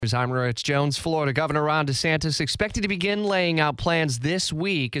I'm Rich Jones. Florida Governor Ron DeSantis expected to begin laying out plans this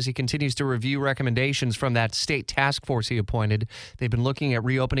week as he continues to review recommendations from that state task force he appointed. They've been looking at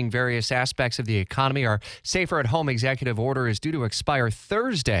reopening various aspects of the economy. Our Safer at Home executive order is due to expire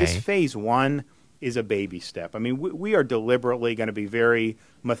Thursday. This phase one is a baby step. I mean, we are deliberately going to be very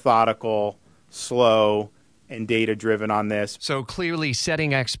methodical, slow, and data-driven on this. So clearly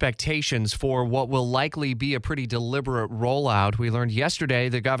setting expectations for what will likely be a pretty deliberate rollout. We learned yesterday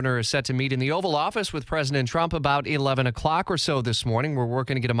the governor is set to meet in the Oval Office with President Trump about 11 o'clock or so this morning. We're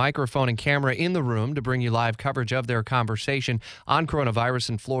working to get a microphone and camera in the room to bring you live coverage of their conversation on coronavirus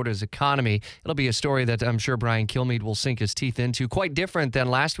and Florida's economy. It'll be a story that I'm sure Brian Kilmeade will sink his teeth into. Quite different than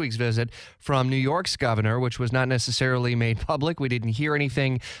last week's visit from New York's governor, which was not necessarily made public. We didn't hear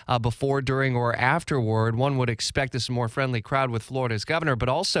anything before, during, or afterward. One would expect this more friendly crowd with Florida's governor, but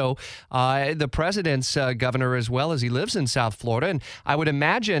also the president's governor as well, as he lives in South Florida. And I would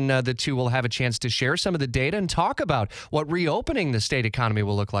imagine the two will have a chance to share some of the data and talk about what reopening the state economy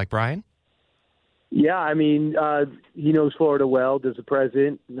will look like. Brian? Yeah, I mean, he knows Florida well, does the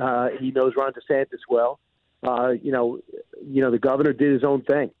president. He knows Ron DeSantis well. The governor did his own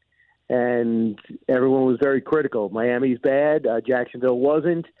thing, and everyone was very critical. Miami's bad. Jacksonville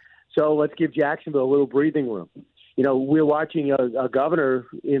wasn't. So let's give Jacksonville a little breathing room. You know, we're watching a governor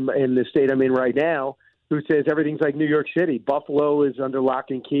in the state I'm in right now who says everything's like New York City. Buffalo is under lock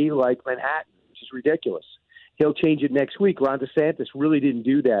and key like Manhattan, which is ridiculous. He'll change it next week. Ron DeSantis really didn't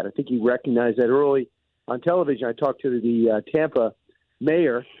do that. I think he recognized that early on television. I talked to the Tampa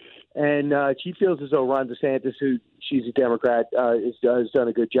mayor, and she feels as though Ron DeSantis, who she's a Democrat, has done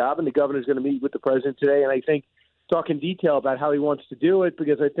a good job. And the governor's going to meet with the president today, and I think talk in detail about how he wants to do it,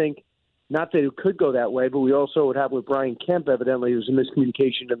 because I think not that it could go that way, but we also would have with Brian Kemp, evidently, there was a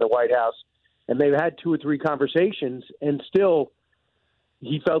miscommunication in the White House, and they've had 2 or 3 conversations, and still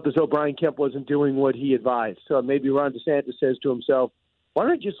he felt as though Brian Kemp wasn't doing what he advised. So maybe Ron DeSantis says to himself, why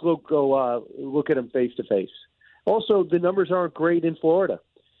don't I just go look at him face to face? Also, the numbers aren't great in Florida,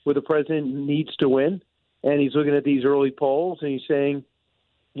 where the president needs to win, and he's looking at these early polls, and he's saying,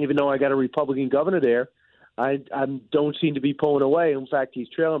 even though I got a Republican governor there, I don't seem to be pulling away. In fact, he's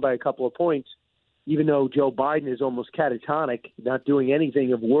trailing by a couple of points, even though Joe Biden is almost catatonic, not doing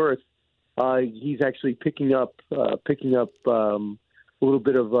anything of worth. He's actually picking up a little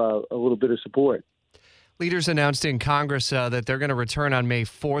bit of support. Leaders announced in Congress that they're going to return on May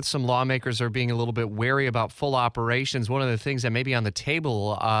 4th. Some lawmakers are being a little bit wary about full operations. One of the things that may be on the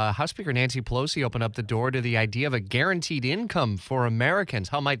table, House Speaker Nancy Pelosi opened up the door to the idea of a guaranteed income for Americans.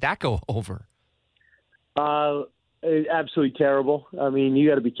 How might that go over? Absolutely terrible. I mean, you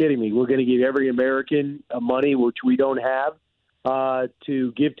got to be kidding me. We're going to give every American money, which we don't have,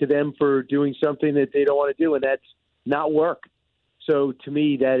 to give to them for doing something that they don't want to do, and that's not work. So to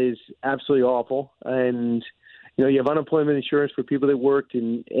me, that is absolutely awful. And, you have unemployment insurance for people that worked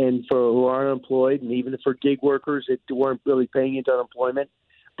and for who are unemployed, and even for gig workers that weren't really paying into unemployment.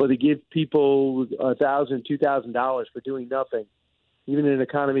 But to give people $1,000, $2,000 for doing nothing, even in an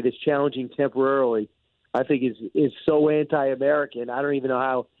economy that's challenging temporarily, I think is so anti-American. I don't even know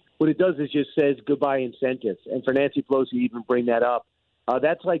how. What it does is just says goodbye incentives. And for Nancy Pelosi to even bring that up,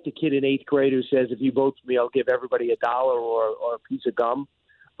 that's like the kid in 8th grade who says, if you vote for me, I'll give everybody $1 or a piece of gum.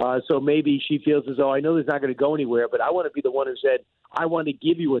 So maybe she feels as though, I know this is not going to go anywhere, but I want to be the one who said, I want to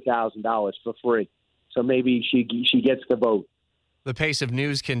give you $1,000 for free. So maybe she gets the vote. The pace of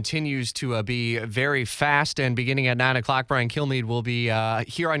news continues to be very fast, and beginning at 9 o'clock, Brian Kilmeade will be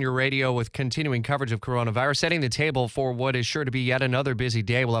here on your radio with continuing coverage of coronavirus, setting the table for what is sure to be yet another busy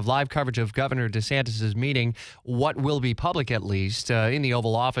day. We'll have live coverage of Governor DeSantis' meeting, what will be public at least, in the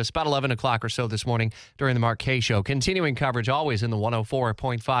Oval Office, about 11 o'clock or so this morning during the Mark Kaye Show. Continuing coverage always in the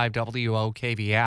 104.5 WOKV app.